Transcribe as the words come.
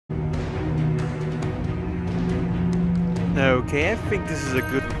Okay, I think this is a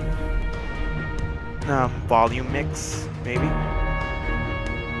good volume mix, maybe.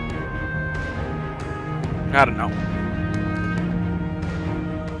 I don't know.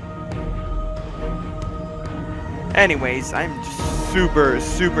 Anyways, I'm just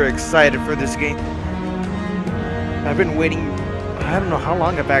super excited for this game. I've been waiting, I don't know how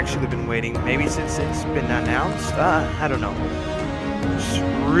long I've actually been waiting. Maybe since it's been announced? I don't know. Just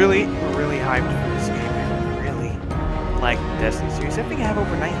really hyped for this game. I really like the Destiny series. I think I have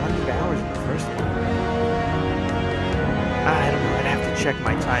over 900 hours in the first one. I don't know, I'd have to check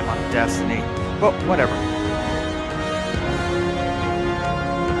my time on Destiny. But whatever.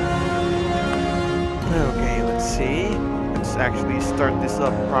 Okay, let's see. Let's actually start this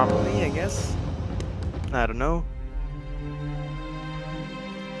up properly, I guess. I don't know.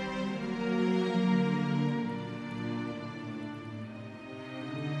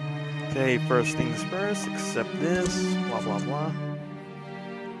 Okay, first things first, accept this, blah blah blah.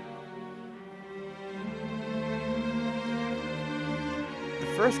 The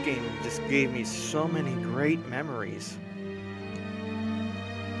first game just gave me so many great memories.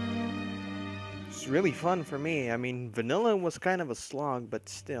 It's really fun for me. I mean, vanilla was kind of a slog, but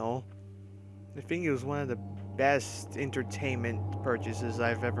still, I think it was one of the best entertainment purchases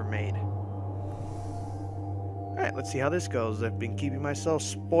I've ever made. Alright, let's see how this goes. I've been keeping myself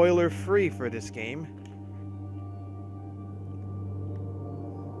spoiler-free for this game.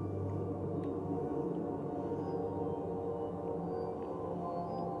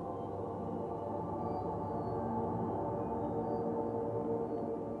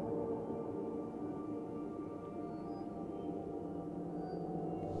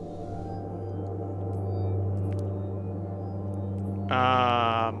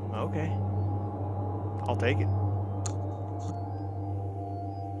 Okay. I'll take it.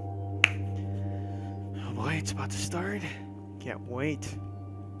 Oh boy, it's about to start. Can't wait.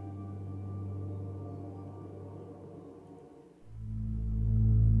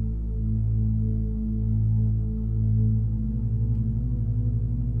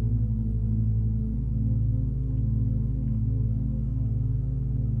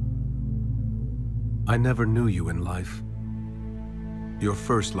 I never knew you in life. Your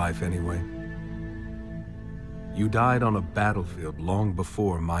first life, anyway. You died on a battlefield long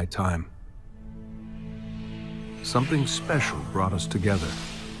before my time. Something special brought us together.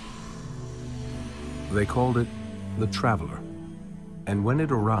 They called it the Traveler. And when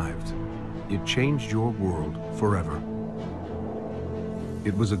it arrived, it changed your world forever.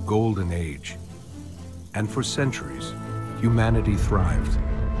 It was a golden age. And for centuries, humanity thrived.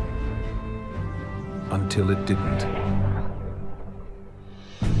 Until it didn't.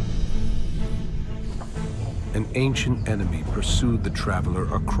 An ancient enemy pursued the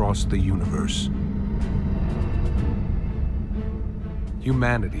Traveler across the universe.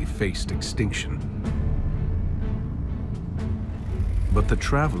 Humanity faced extinction. But the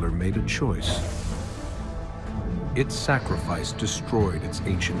Traveler made a choice. Its sacrifice destroyed its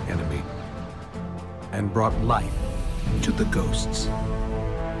ancient enemy and brought life to the ghosts.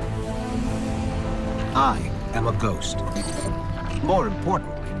 I am a ghost. More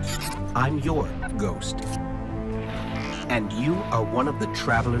importantly, I'm your ghost. And you are one of the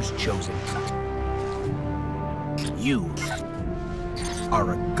Traveler's chosen. You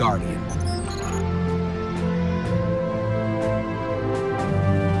are a guardian.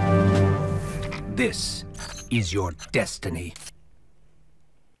 This is your destiny.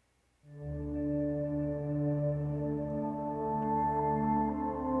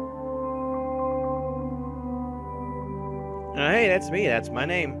 Hey, that's me. That's my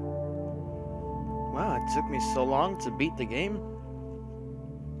name. Wow, it took me so long to beat the game.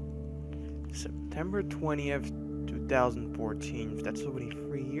 September 20th, 2014. That's already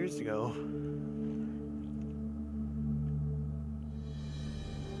 3 years ago.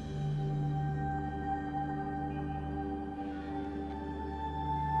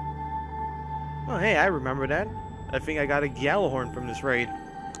 Oh, hey, I remember that. I think I got a Gjallarhorn from this raid.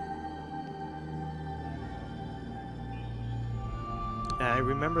 I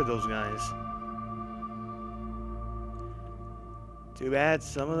remember those guys. Too bad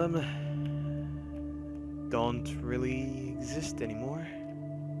some of them don't really exist anymore.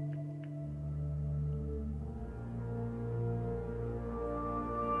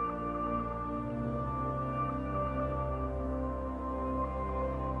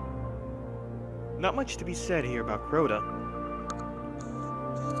 Not much to be said here about Crota.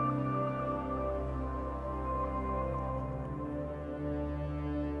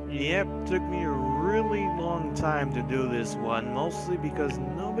 Yep, took me a really long time to do this one, mostly because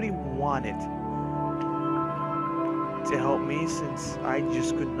nobody wanted. to help me since I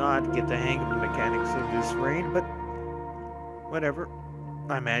just could not get the hang of the mechanics of this raid, but whatever.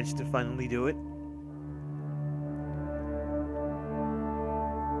 I managed to finally do it.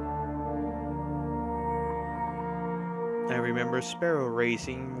 I remember sparrow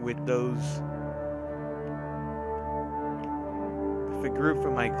racing with those... with a group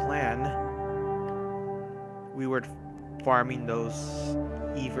from my clan. We were farming those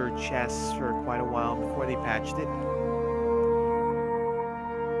Ever chests for quite a while before they patched it.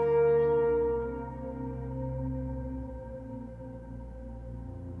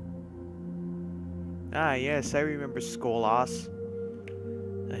 Ah, yes, I remember Skolas.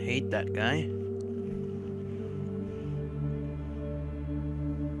 I hate that guy.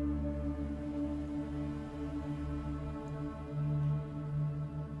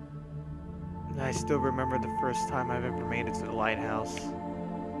 I still remember the first time I've ever made it to the lighthouse.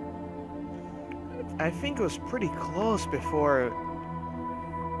 I think it was pretty close before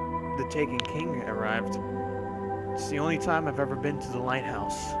the Taken King arrived. It's the only time I've ever been to the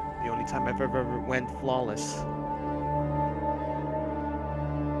lighthouse. The only time I've ever went flawless.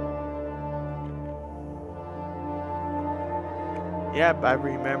 Yep, I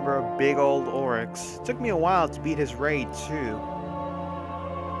remember a big old Oryx. It took me a while to beat his raid too.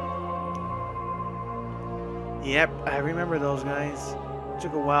 Yep, I remember those guys. It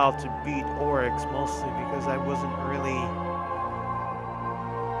took a while to beat Oryx, mostly because I wasn't really...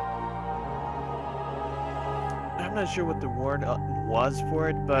 I'm not sure what the word was for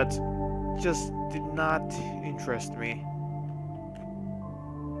it, but it just did not interest me.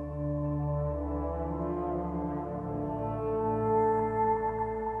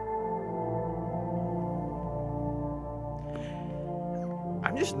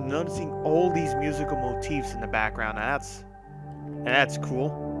 I'm just noticing all these musical motifs in the background, and that's cool.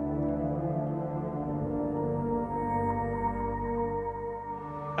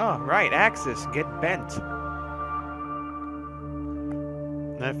 Oh, right, axes get bent.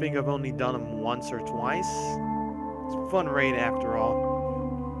 And I think I've only done them once or twice. It's a fun raid after all.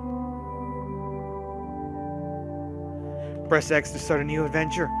 Press X to start a new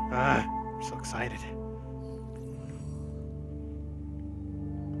adventure. I'm so excited.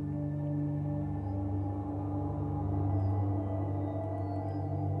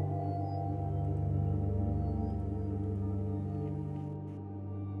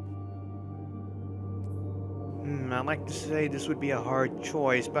 I'd like to say this would be a hard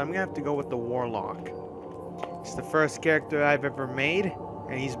choice, but I'm gonna have to go with the Warlock. It's the first character I've ever made,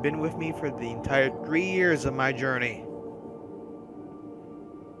 and he's been with me for the entire 3 years of my journey.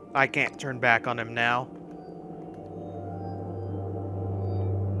 I can't turn back on him now.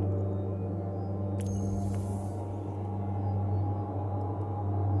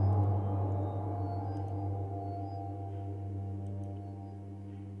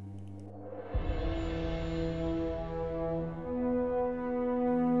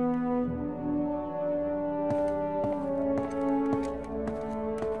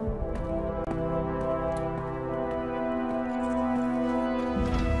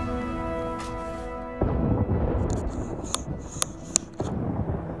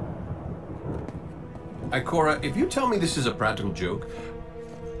 Ikora, if you tell me this is a practical joke,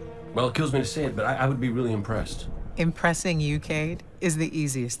 well, it kills me to say it, but I would be really impressed. Impressing you, Cade, is the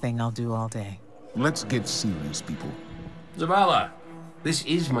easiest thing I'll do all day. Let's get serious, people. Zavala, this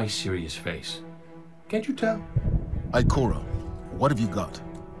is my serious face. Can't you tell? Ikora, what have you got?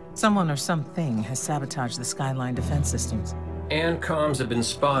 Someone or something has sabotaged the Skyline defense systems. And comms have been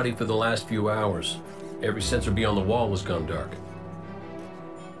spotty for the last few hours. Every sensor beyond the wall has gone dark.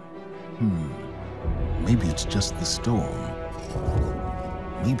 Maybe it's just the storm.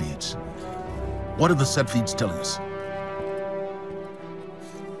 Maybe it's... What are the set feeds telling us?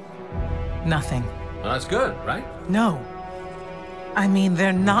 Nothing. Well, that's good, right? No. I mean,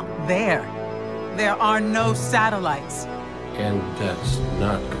 they're not there. There are no satellites. And that's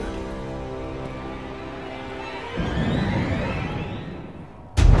not good.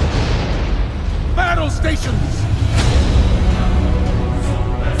 Battle stations!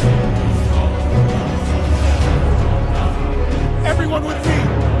 Everyone with me,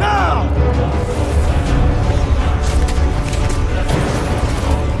 now!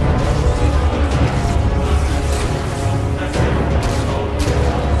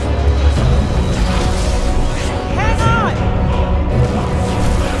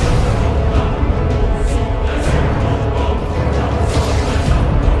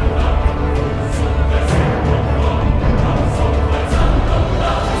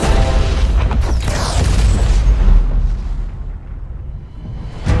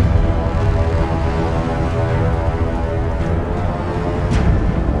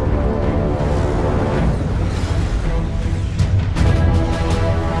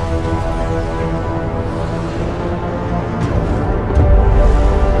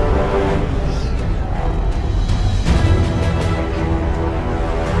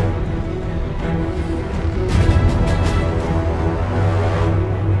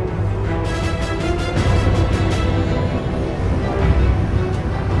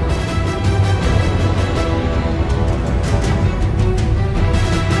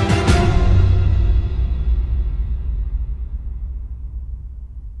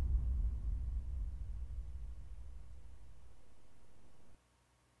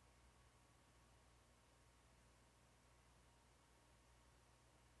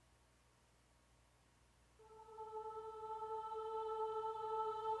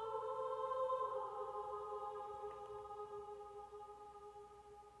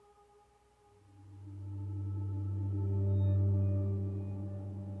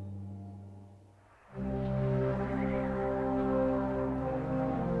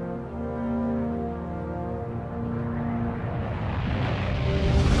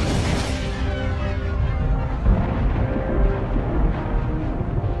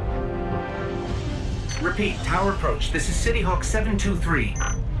 Repeat, tower approach. This is City Hawk 723.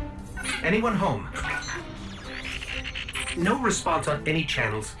 Anyone home? No response on any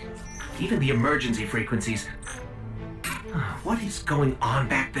channels. Even the emergency frequencies. What is going on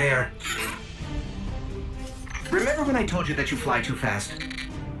back there? Remember when I told you that you fly too fast?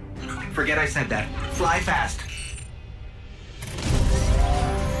 Forget I said that. Fly fast.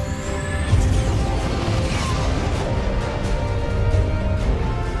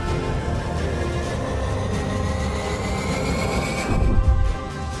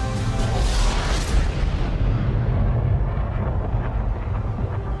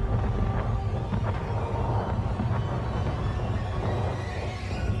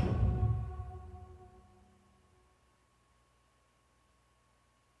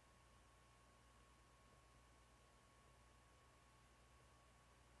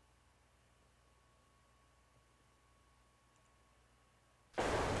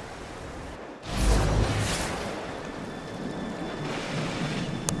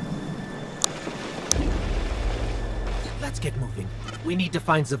 Let's get moving. We need to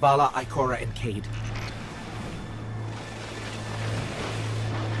find Zavala, Ikora, and Cade.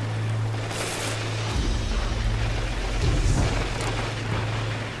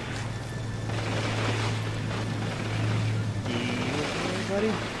 Buddy?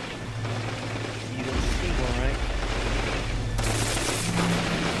 You don't seem alright.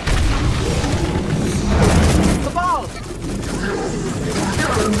 Cabal!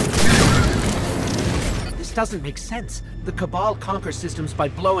 This doesn't make sense. The Cabal conquer systems by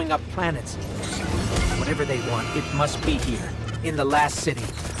blowing up planets. Whatever they want, it must be here, in the last city.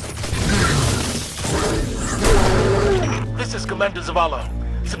 This is Commander Zavala.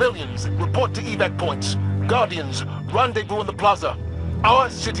 Civilians, report to evac points. Guardians, rendezvous in the plaza. Our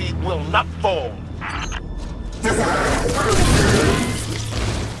city will not fall.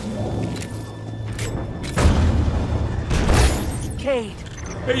 Cade!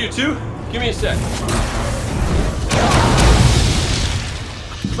 Hey, you two. Give me a sec.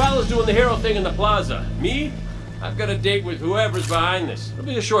 Zavala's doing the hero thing in the plaza. Me? I've got a date with whoever's behind this. It'll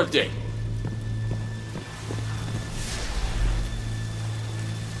be a short date.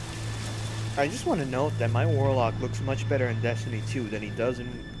 I just want to note that my Warlock looks much better in Destiny 2 than he does in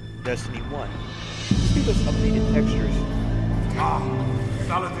Destiny 1. Just because updated textures. Ah,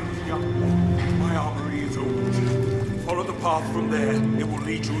 Saladin is young. My armory is old. Follow the path from there. It will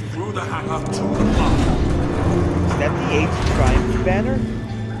lead you through the hangar to the plaza. Is that the 8th Triumph banner?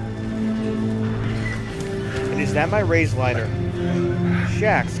 And is that my raise lighter?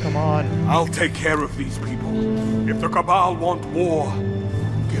 Shax, come on. I'll take care of these people. If the Cabal want war,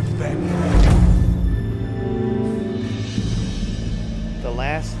 give them. The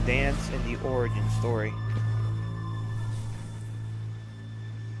last dance in the origin story.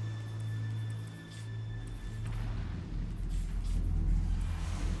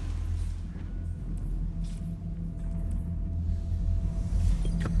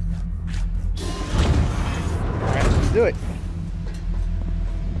 Alright, let's do it.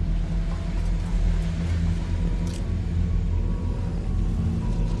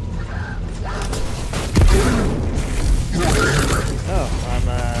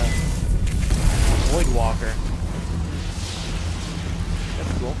 Walker.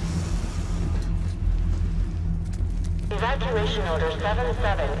 That's cool. Evacuation order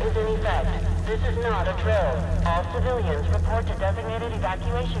 7-7 is in effect. This is not a drill. All civilians report to designated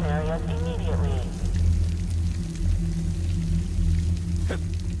evacuation areas immediately.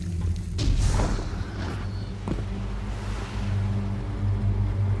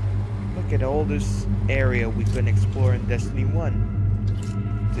 Look at all this area we couldn't explore in Destiny 1.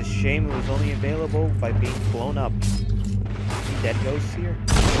 It's a shame it was only available by being blown up. See dead ghosts here?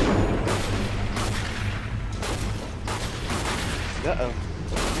 Uh-oh.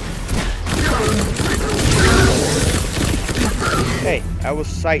 Hey, I was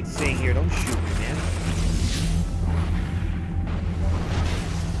sightseeing here. Don't shoot me, man.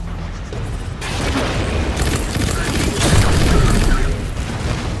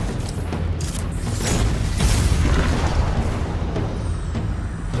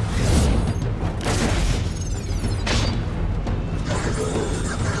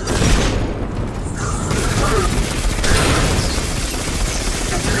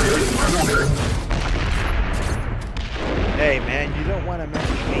 Hey man, you don't want to mess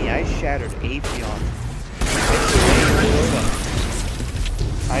with me. I shattered Avion.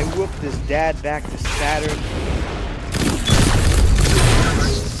 I whooped his dad back to Saturn.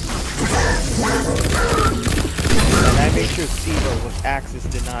 And I made sure Siva was access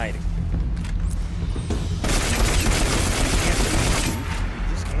denied. You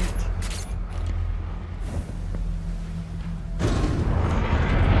just can't.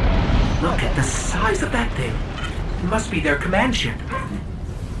 the size of that thing. It must be their command ship.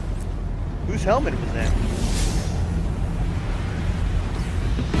 Whose helmet was that?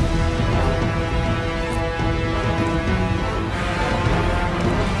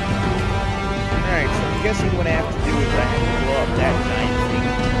 Alright, so I'm guessing what I have to do is I have to blow up that giant thing.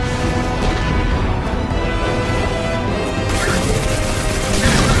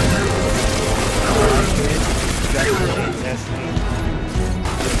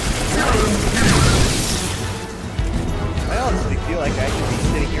 I honestly feel like I could be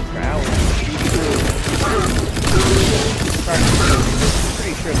sitting here for hours shooting through.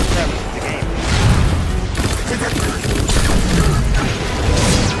 Pretty sure the premise of the game.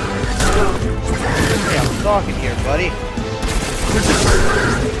 Yeah, I'm talking here, buddy.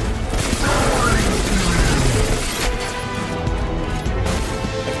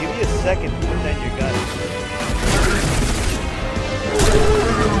 I'll give you a second to put down your gun.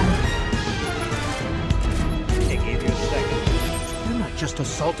 You're not just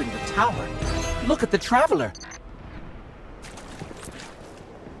assaulting the tower. Look at the Traveler.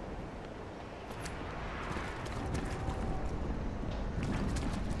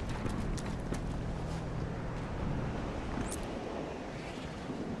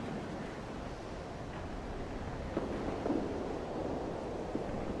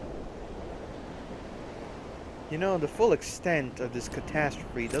 You know, the full extent of this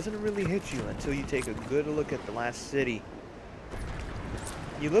catastrophe doesn't really hit you until you take a good look at the last city.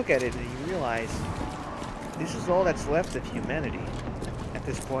 You look at it and you realize this is all that's left of humanity at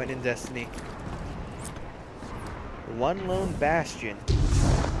this point in Destiny. One lone bastion.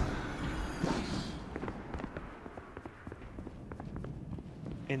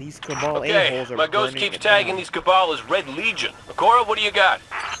 And these Cabal a-holes are my ghost burning keeps it tagging down. these Cabal as Red Legion. Makora, what do you got?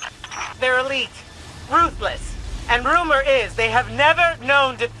 They're elite, ruthless, and rumor is they have never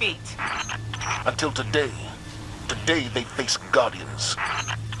known defeat. Until today. Today they face Guardians.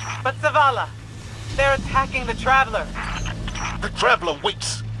 But Zavala, they're attacking the Traveler. The Traveler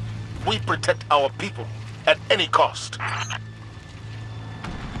waits. We protect our people at any cost.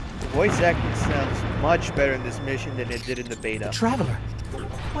 The voice acting sounds much better in this mission than it did in the beta. The Traveler.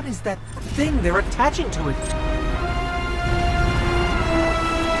 What is that thing they're attaching to it?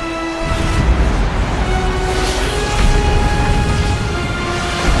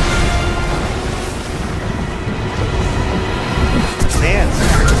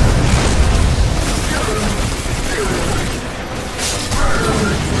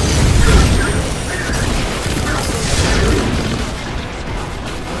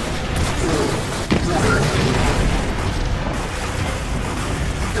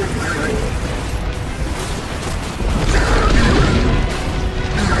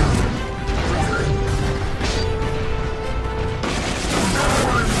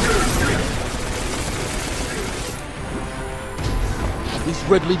 These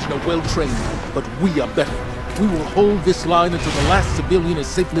Red Legion are well trained, but we are better. We will hold this line until the last civilian is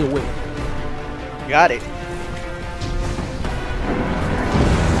safely away. Got it.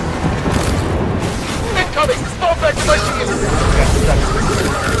 Incoming! Storm activation!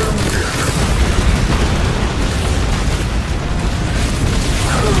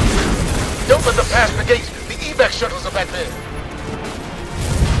 Don't let them pass the gate! The evac shuttles are back there!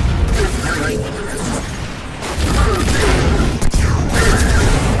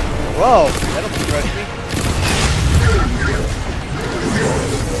 Whoa, that'll surprise me.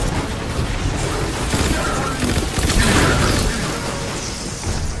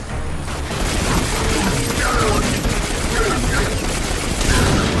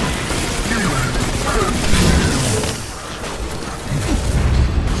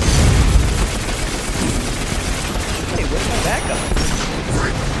 Hey, where's my backup?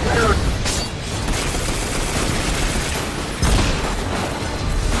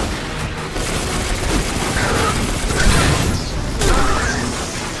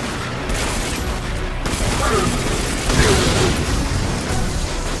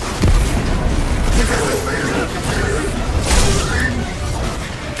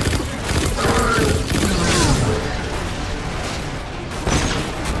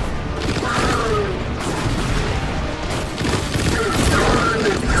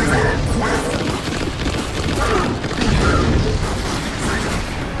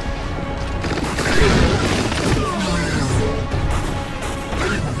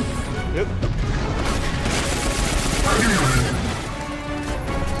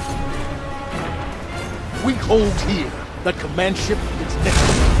 We hold here. The command ship is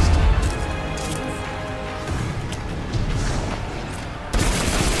neutralized.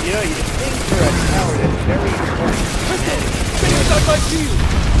 You know, you think for a tower that's very important. Stay inside my shield!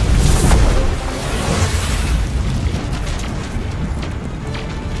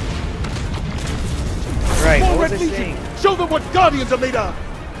 Red Legion! saying. Show them what Guardians are made of!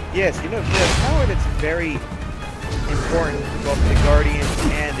 Yes, you know, the power that's very important to both the Guardians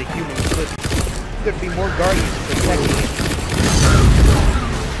and the humans. There'd be more Guardians protecting it.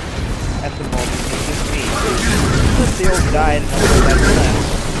 At the moment, it's just me. Unless they all died and all that's left.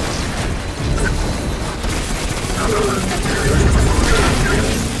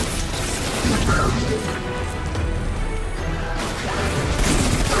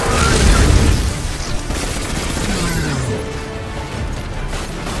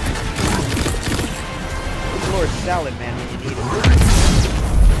 Lord salad, man, when you need it.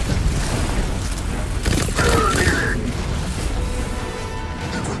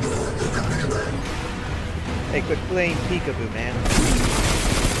 Hey, quit playing peekaboo, man.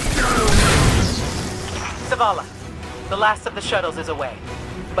 Zavala, the last of the shuttles is away.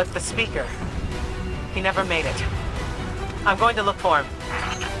 But the speaker, he never made it. I'm going to look for him.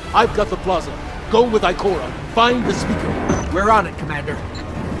 I've got the plaza. Go with Ikora. Find the speaker. We're on it, Commander.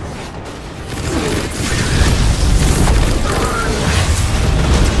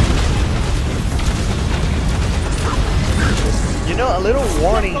 You know, a little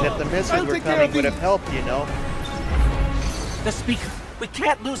warning that the missiles were coming would have helped, you know. The speaker. We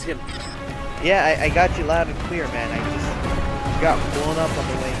can't lose him. Yeah, I got you loud and clear, man. I just got blown up on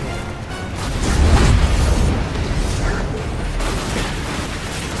the way here.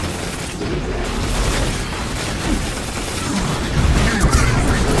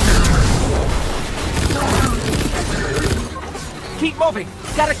 Keep moving.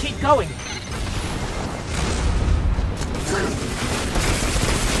 Gotta keep going.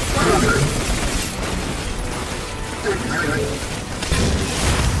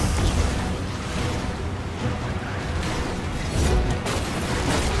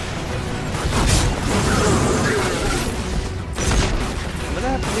 I'm gonna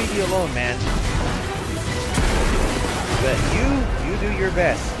have to leave you alone, man. But you do your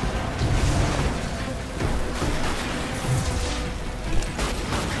best.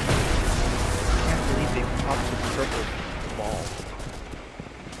 I can't believe they popped the purple ball.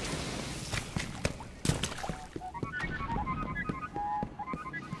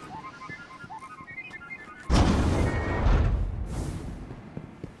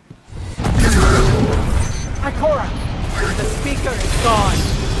 Ikora! The speaker is gone.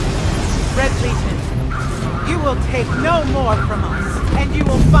 Red Legion, you will take no more from us, and you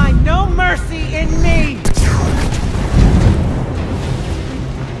will find no mercy in me!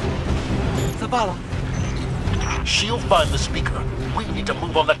 Zavala. She'll find the speaker. We need to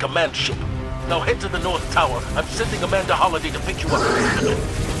move on that command ship. Now head to the North Tower. I'm sending Amanda Holiday to pick you up.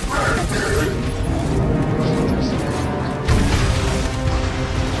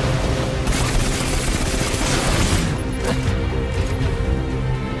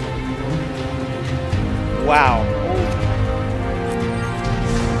 Wow.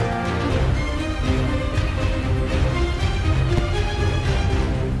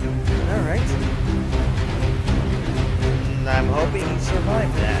 Alright. I'm hoping he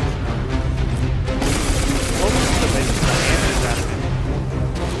survived that. Hopefully the wind got answers out of him.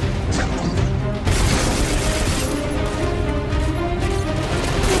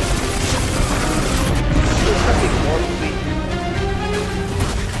 There's something more to me.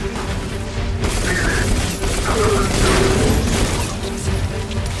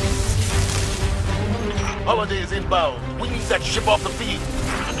 Holiday is inbound. We need that ship off the field.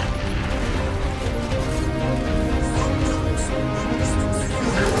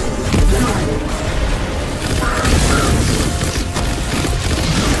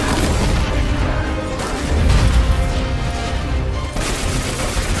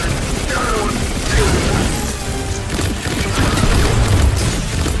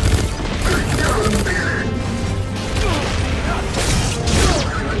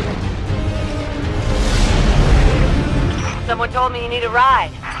 Someone told me you need a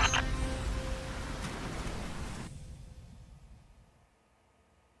ride.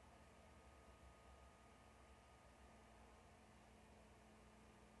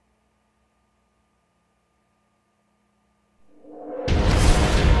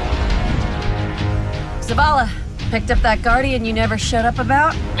 Zavala, picked up that Guardian you never showed up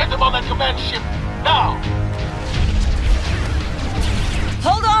about? Get them on that command ship, now!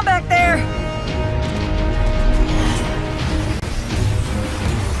 Hold on back there!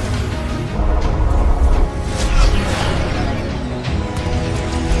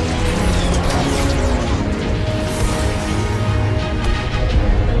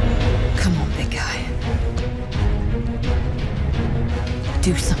 Come on, big guy.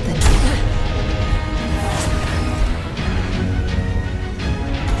 Do something.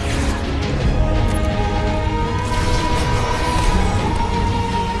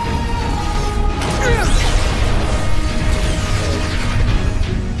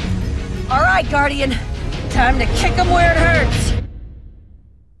 Guardian. Time to kick him where it hurts.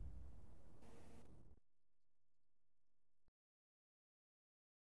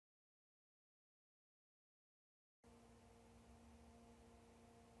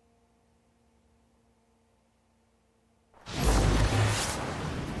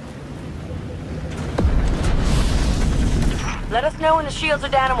 Let us know when the shields are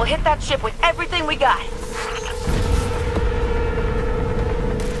down and we'll hit that ship with everything we got.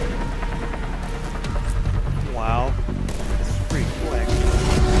 Wow. This is pretty cool, actually.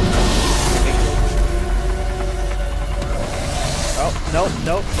 Oh,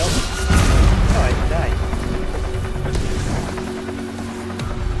 nope. Oh, I died.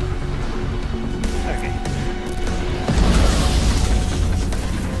 Okay.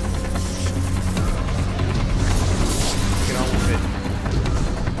 Get on with it.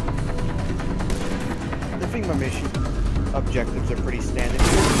 I think my mission objectives are pretty standard.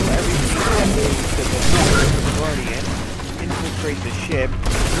 Everything to the Guardian, infiltrate the ship,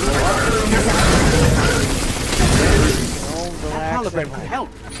 That hologram could help.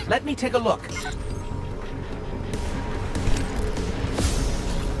 Let me take a look.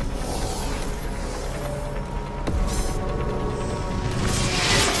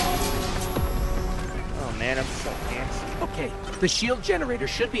 Oh man, I'm so antsy. Okay, the shield generator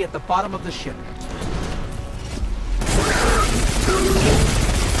should be at the bottom of the ship.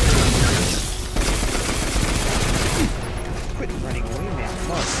 Quit running away, man.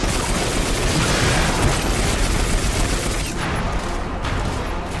 Come on.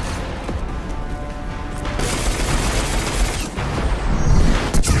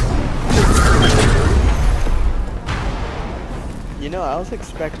 You know, I was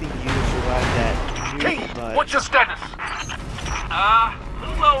expecting you to survive that. King, but... what's your status? A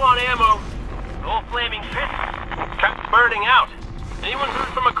little low on ammo. Old flaming fist. Kept burning out. Anyone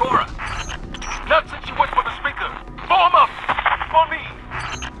heard from Akora? Not since you went for the speaker. Form up! On me!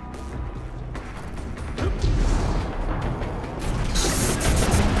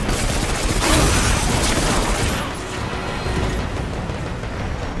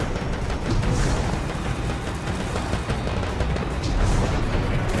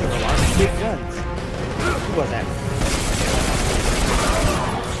 Big guns. Who was that?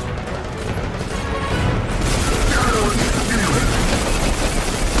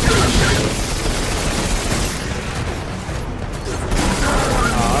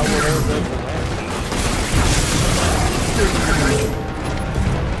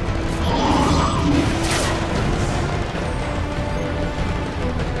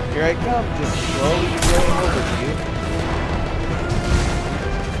 Here I come, just slowly rolling over to you.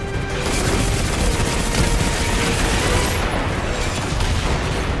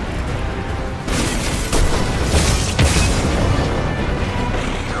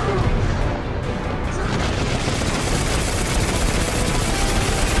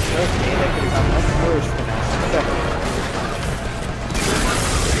 Okay, that could have gone much worse than I expected.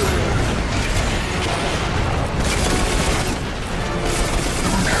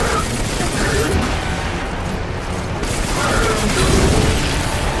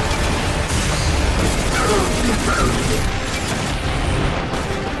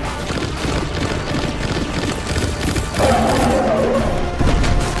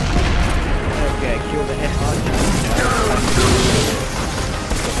 Okay, I killed the head honcho.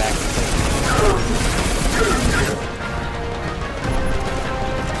 Go back and take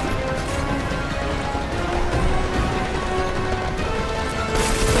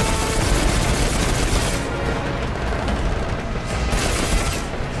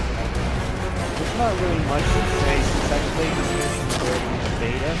There's not really much to say since I played this mission during the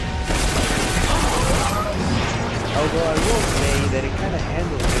beta. Although I will say that it kind of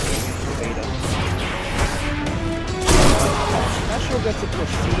handles everything in the beta. I'm not sure if that's a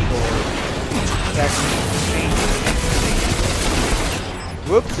placebo or that's changing.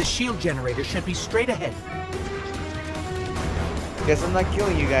 Whoops. The shield generator should be straight ahead. Guess I'm not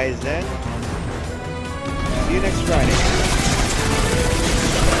killing you guys then. See you next Friday.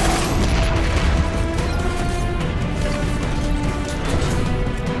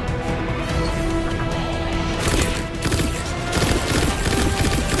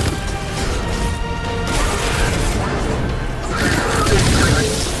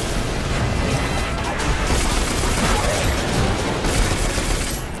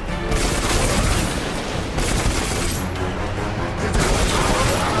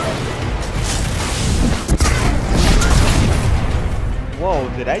 Whoa,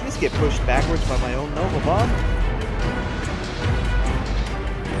 did I just get pushed backwards by my own Nova Bomb?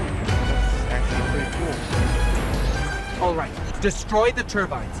 That's actually pretty cool. All right, Destroy the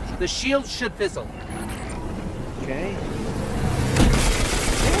turbines. The shields should fizzle. Okay.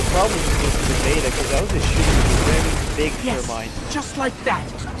 I probably supposed to the beta because I was just shooting a very big turbine. Just like that.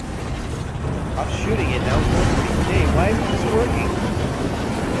 I was shooting it and I was wondering, hey, why isn't this working?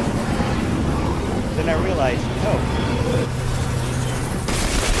 Then I realized, no.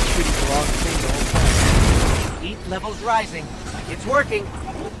 I'm shooting the wrong thing the whole time. Heat levels rising. It's working.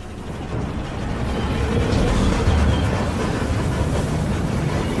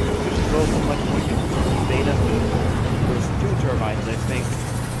 There's so much more beta. There's 2 turbines, I think.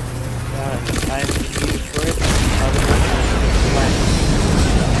 Time to use for it.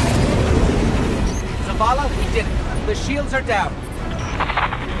 Zavala, we did it. The shields are down.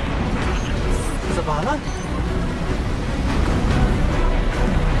 Zavala?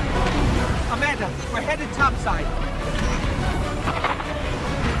 Amanda, we're headed topside.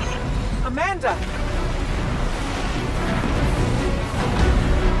 Amanda!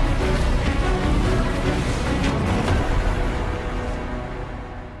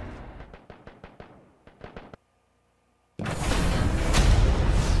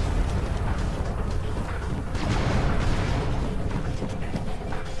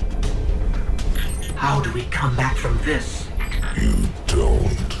 How do we come back from this? You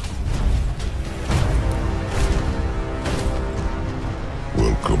don't.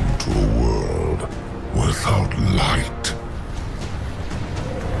 Welcome to a world without light.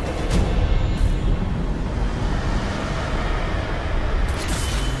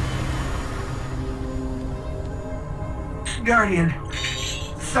 Guardian,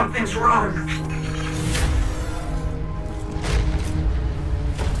 something's wrong.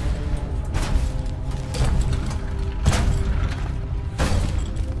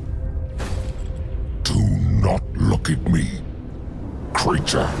 Look at me,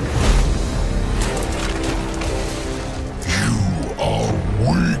 creature. You are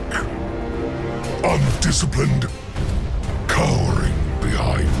weak, undisciplined, cowering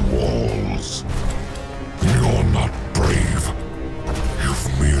behind walls. You're not brave. You've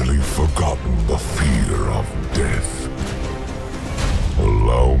merely forgotten the fear of death.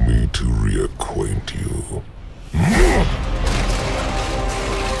 Allow me to reacquaint you.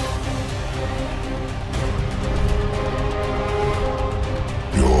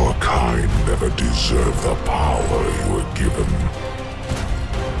 Your kind never deserved the power you were given.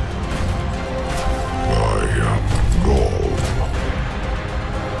 I am Ghaul,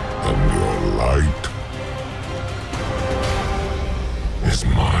 and your light is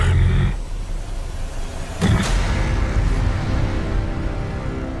mine.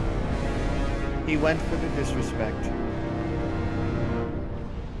 He went for the disrespect.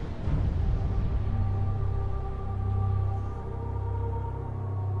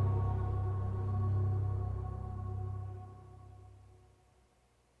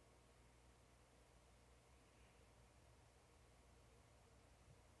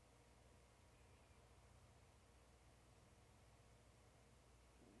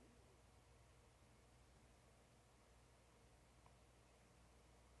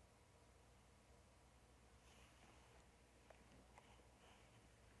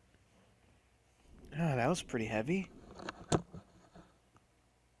 Oh, that was pretty heavy.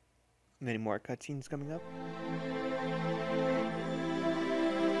 Many more cutscenes coming up.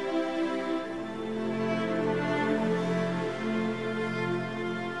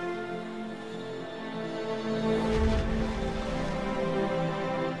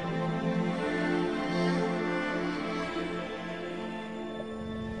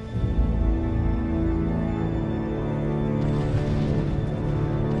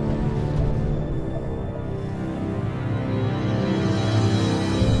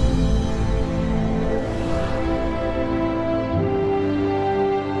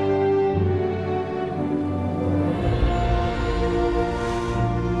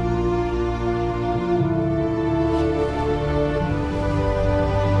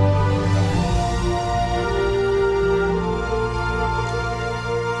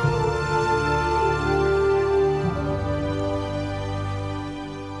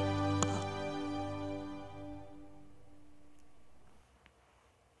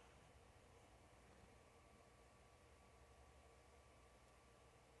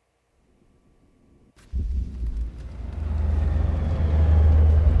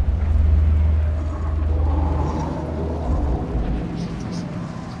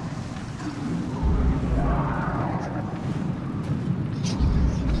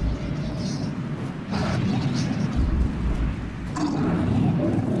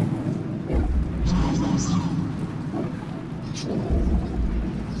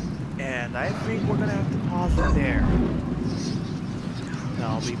 And I think we're gonna have to pause it there.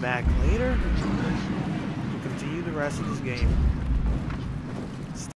 I'll be back later to continue the rest of this game.